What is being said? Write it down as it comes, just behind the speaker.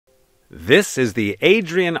This is the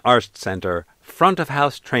Adrienne Arsht Center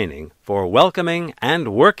front-of-house training for welcoming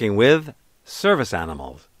and working with service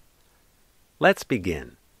animals. Let's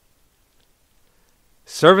begin.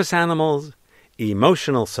 Service animals,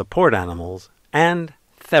 emotional support animals, and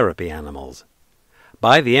therapy animals.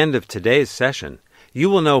 By the end of today's session, you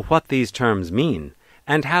will know what these terms mean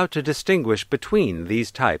and how to distinguish between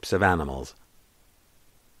these types of animals.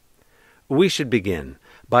 We should begin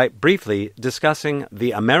by briefly discussing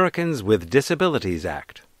the Americans with Disabilities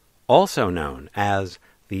Act, also known as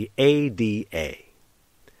the ADA.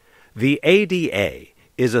 The ADA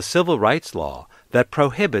is a civil rights law that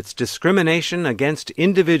prohibits discrimination against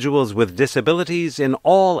individuals with disabilities in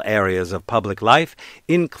all areas of public life,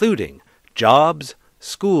 including jobs,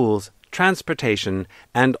 schools, transportation,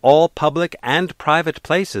 and all public and private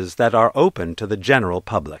places that are open to the general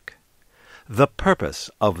public. The purpose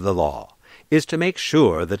of the law is to make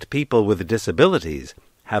sure that people with disabilities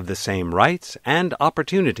have the same rights and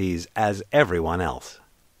opportunities as everyone else.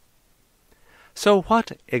 So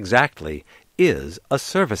what exactly is a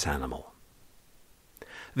service animal?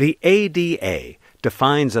 The ADA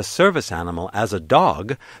defines a service animal as a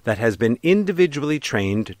dog that has been individually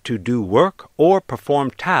trained to do work or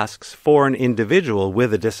perform tasks for an individual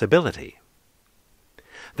with a disability.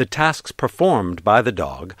 The tasks performed by the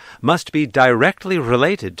dog must be directly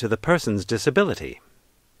related to the person's disability.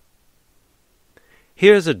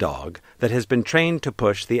 Here's a dog that has been trained to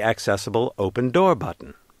push the accessible open door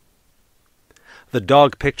button. The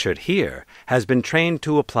dog pictured here has been trained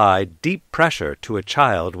to apply deep pressure to a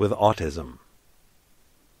child with autism.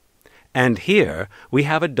 And here we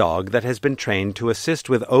have a dog that has been trained to assist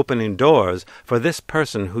with opening doors for this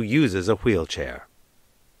person who uses a wheelchair.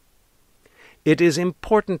 It is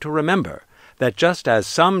important to remember that just as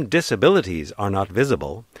some disabilities are not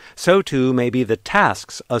visible, so too may be the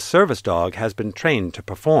tasks a service dog has been trained to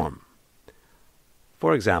perform.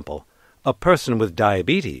 For example, a person with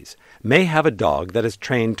diabetes may have a dog that is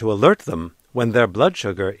trained to alert them when their blood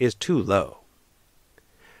sugar is too low.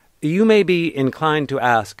 You may be inclined to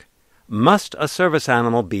ask, must a service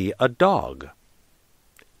animal be a dog?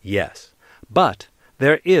 Yes, but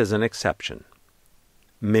there is an exception.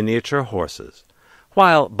 Miniature horses.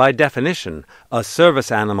 While, by definition, a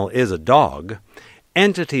service animal is a dog,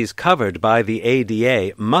 entities covered by the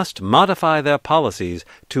ADA must modify their policies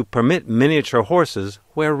to permit miniature horses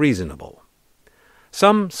where reasonable.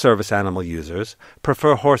 Some service animal users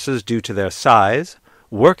prefer horses due to their size,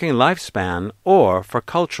 working lifespan, or for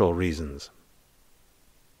cultural reasons.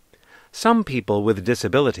 Some people with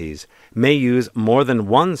disabilities may use more than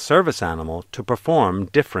one service animal to perform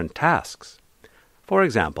different tasks. For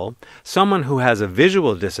example, someone who has a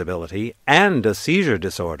visual disability and a seizure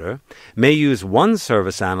disorder may use one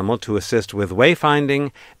service animal to assist with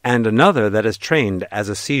wayfinding and another that is trained as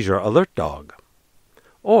a seizure alert dog.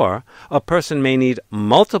 Or a person may need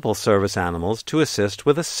multiple service animals to assist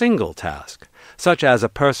with a single task, such as a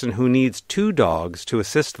person who needs two dogs to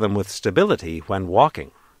assist them with stability when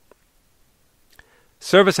walking.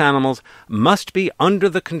 Service animals must be under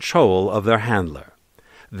the control of their handler.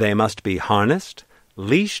 They must be harnessed,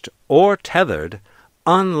 leashed, or tethered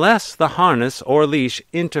unless the harness or leash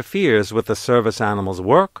interferes with the service animal's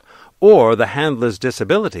work or the handler's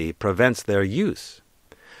disability prevents their use.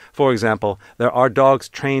 For example, there are dogs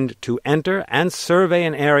trained to enter and survey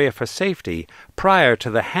an area for safety prior to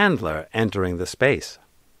the handler entering the space.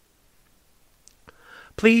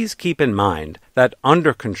 Please keep in mind that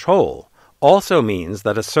under control also means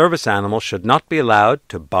that a service animal should not be allowed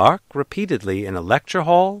to bark repeatedly in a lecture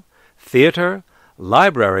hall, theater,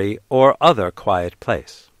 library, or other quiet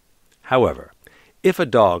place. However, if a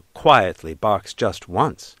dog quietly barks just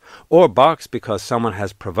once, or barks because someone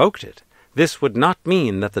has provoked it, this would not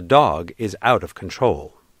mean that the dog is out of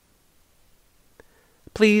control.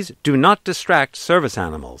 Please do not distract service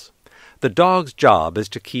animals. The dog's job is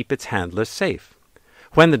to keep its handler safe.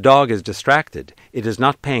 When the dog is distracted, it is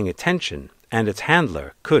not paying attention, and its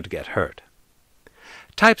handler could get hurt.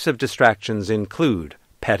 Types of distractions include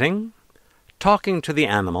petting, talking to the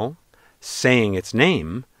animal, saying its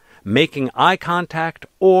name, making eye contact,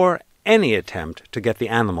 or any attempt to get the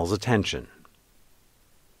animal's attention.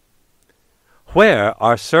 Where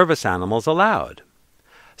are service animals allowed?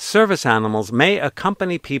 Service animals may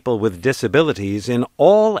accompany people with disabilities in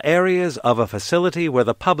all areas of a facility where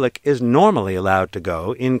the public is normally allowed to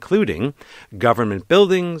go, including government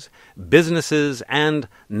buildings, businesses, and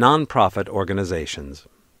nonprofit organizations.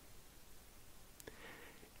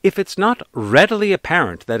 If it's not readily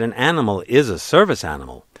apparent that an animal is a service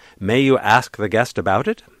animal, may you ask the guest about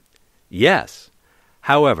it? Yes.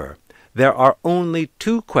 However, there are only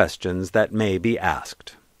two questions that may be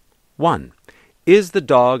asked. 1. Is the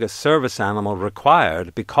dog a service animal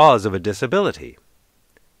required because of a disability?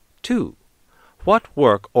 2. What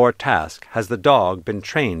work or task has the dog been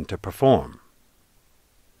trained to perform?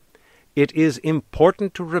 It is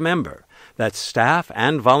important to remember that staff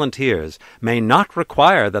and volunteers may not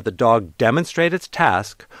require that the dog demonstrate its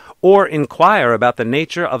task or inquire about the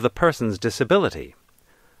nature of the person's disability.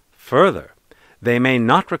 Further, they may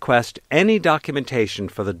not request any documentation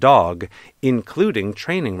for the dog, including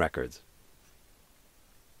training records.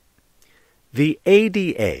 The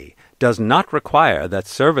ADA does not require that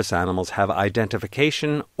service animals have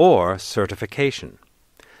identification or certification.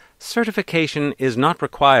 Certification is not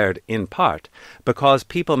required in part because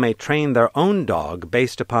people may train their own dog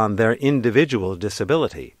based upon their individual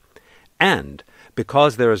disability, and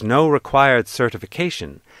because there is no required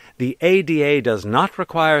certification, the ADA does not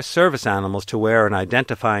require service animals to wear an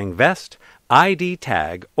identifying vest, ID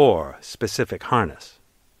tag, or specific harness.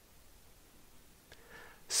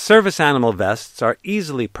 Service animal vests are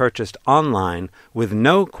easily purchased online with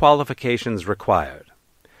no qualifications required.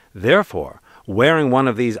 Therefore, wearing one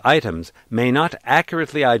of these items may not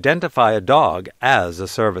accurately identify a dog as a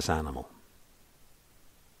service animal.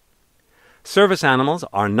 Service animals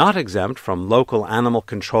are not exempt from local animal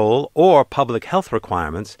control or public health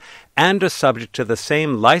requirements and are subject to the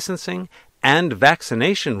same licensing and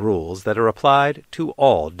vaccination rules that are applied to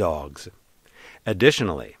all dogs.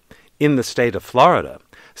 Additionally, in the state of Florida,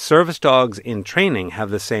 service dogs in training have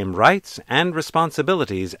the same rights and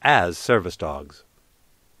responsibilities as service dogs.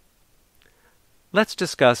 Let's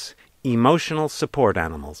discuss emotional support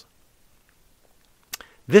animals.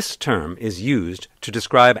 This term is used to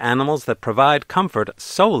describe animals that provide comfort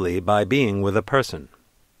solely by being with a person.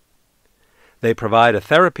 They provide a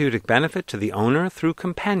therapeutic benefit to the owner through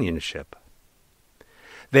companionship.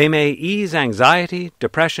 They may ease anxiety,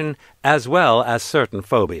 depression, as well as certain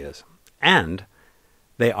phobias, and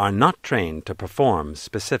they are not trained to perform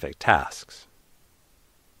specific tasks.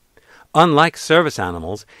 Unlike service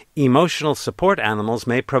animals, emotional support animals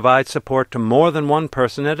may provide support to more than one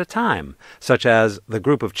person at a time, such as the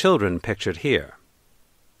group of children pictured here.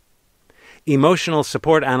 Emotional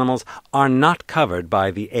support animals are not covered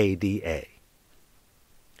by the ADA.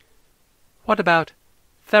 What about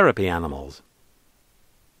therapy animals?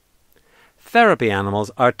 Therapy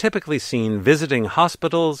animals are typically seen visiting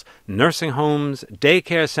hospitals, nursing homes,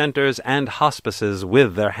 daycare centers, and hospices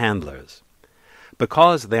with their handlers.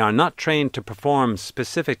 Because they are not trained to perform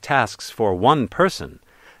specific tasks for one person,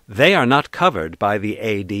 they are not covered by the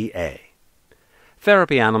ADA.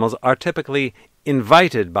 Therapy animals are typically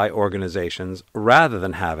invited by organizations rather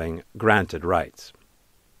than having granted rights.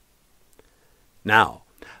 Now,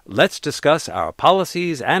 let's discuss our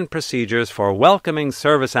policies and procedures for welcoming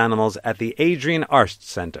service animals at the Adrienne Arsht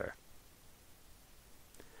Center.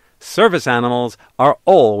 Service animals are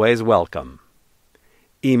always welcome.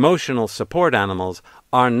 Emotional support animals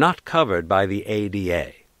are not covered by the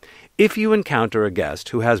ADA. If you encounter a guest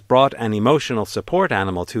who has brought an emotional support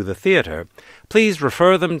animal to the theater, please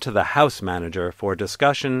refer them to the house manager for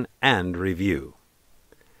discussion and review.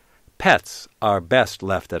 Pets are best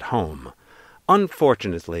left at home.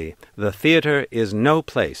 Unfortunately, the theater is no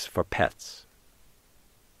place for pets.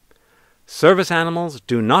 Service animals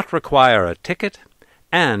do not require a ticket,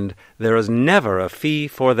 and there is never a fee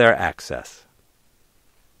for their access.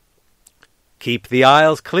 Keep the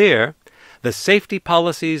aisles clear. The safety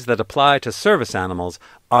policies that apply to service animals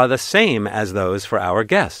are the same as those for our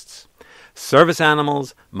guests. Service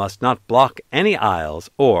animals must not block any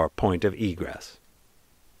aisles or point of egress.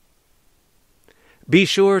 Be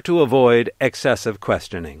sure to avoid excessive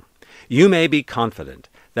questioning. You may be confident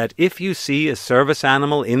that if you see a service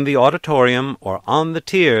animal in the auditorium or on the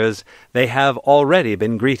tiers, they have already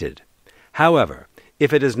been greeted. However,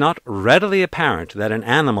 if it is not readily apparent that an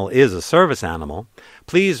animal is a service animal,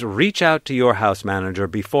 please reach out to your house manager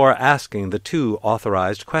before asking the 2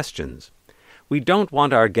 authorized questions. We don't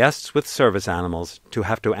want our guests with service animals to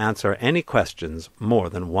have to answer any questions more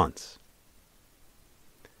than once.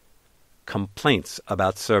 Complaints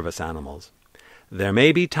about service animals. There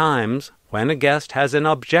may be times when a guest has an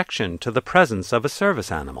objection to the presence of a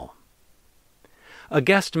service animal. A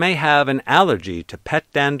guest may have an allergy to pet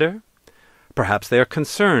dander. Perhaps they are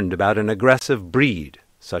concerned about an aggressive breed,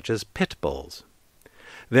 such as pit bulls.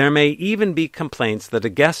 There may even be complaints that a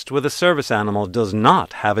guest with a service animal does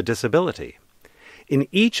not have a disability. In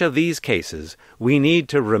each of these cases, we need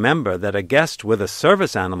to remember that a guest with a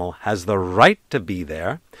service animal has the right to be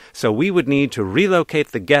there, so we would need to relocate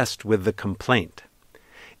the guest with the complaint.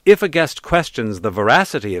 If a guest questions the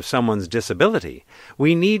veracity of someone's disability,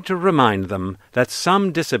 we need to remind them that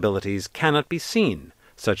some disabilities cannot be seen,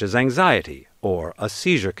 such as anxiety or a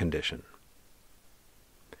seizure condition.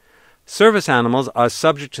 Service animals are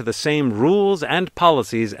subject to the same rules and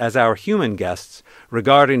policies as our human guests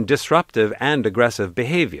regarding disruptive and aggressive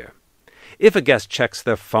behavior. If a guest checks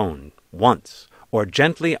their phone once or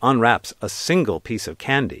gently unwraps a single piece of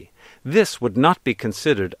candy, this would not be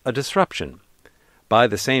considered a disruption. By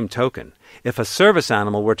the same token, if a service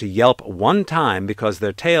animal were to yelp one time because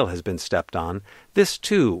their tail has been stepped on, this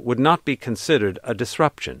too would not be considered a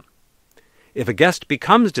disruption. If a guest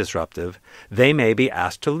becomes disruptive, they may be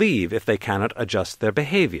asked to leave if they cannot adjust their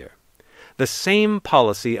behavior. The same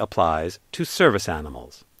policy applies to service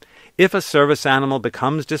animals. If a service animal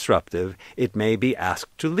becomes disruptive, it may be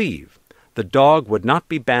asked to leave. The dog would not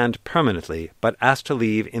be banned permanently, but asked to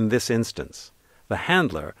leave in this instance. The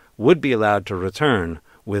handler would be allowed to return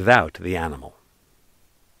without the animal.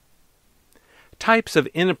 Types of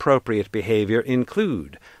inappropriate behavior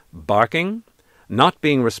include barking, not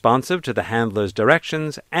being responsive to the handler's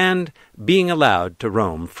directions, and being allowed to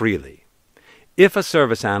roam freely. If a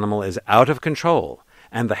service animal is out of control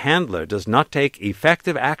and the handler does not take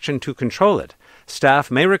effective action to control it,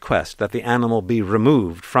 staff may request that the animal be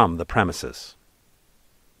removed from the premises.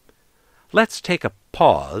 Let's take a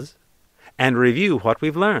pause and review what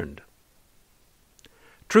we've learned.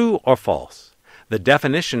 True or false? The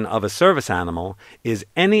definition of a service animal is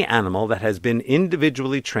any animal that has been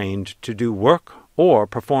individually trained to do work or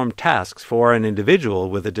perform tasks for an individual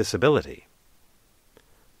with a disability.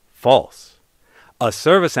 False. A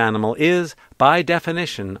service animal is, by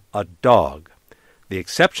definition, a dog. The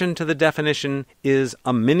exception to the definition is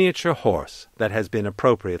a miniature horse that has been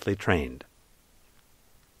appropriately trained.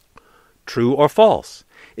 True or false?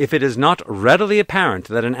 If it is not readily apparent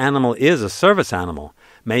that an animal is a service animal,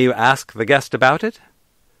 may you ask the guest about it?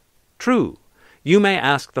 True. You may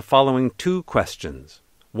ask the following two questions.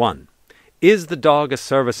 1. Is the dog a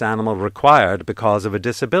service animal required because of a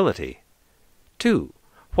disability? 2.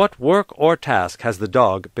 What work or task has the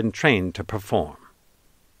dog been trained to perform?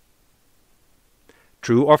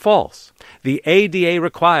 True or false? The ADA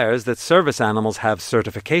requires that service animals have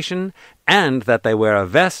certification and that they wear a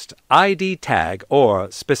vest, ID tag, or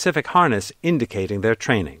specific harness indicating their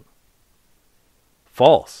training.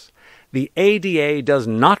 False. The ADA does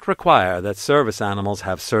not require that service animals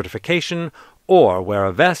have certification or wear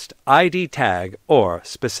a vest, ID tag, or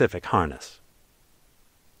specific harness.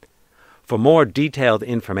 For more detailed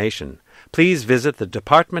information, please visit the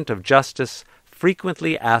Department of Justice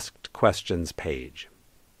Frequently Asked Questions page.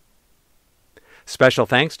 Special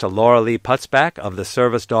thanks to Laura Lee Putzbach of the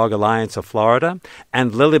Service Dog Alliance of Florida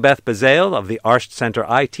and Lilibeth Bazail of the Arsht Center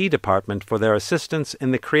IT Department for their assistance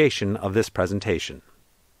in the creation of this presentation.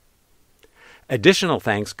 Additional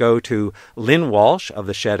thanks go to Lynn Walsh of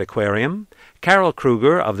the Shed Aquarium, Carol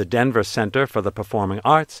Kruger of the Denver Center for the Performing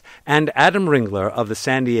Arts, and Adam Ringler of the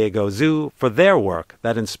San Diego Zoo for their work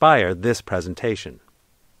that inspired this presentation.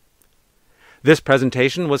 This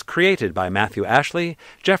presentation was created by Matthew Ashley,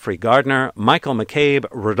 Jeffrey Gardner, Michael McCabe,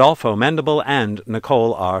 Rodolfo Mendible, and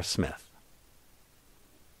Nicole R. Smith.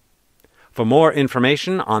 For more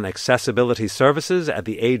information on accessibility services at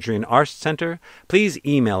the Adrienne Arsht Center, please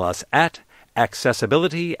email us at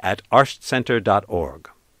accessibility@arstcenter.org.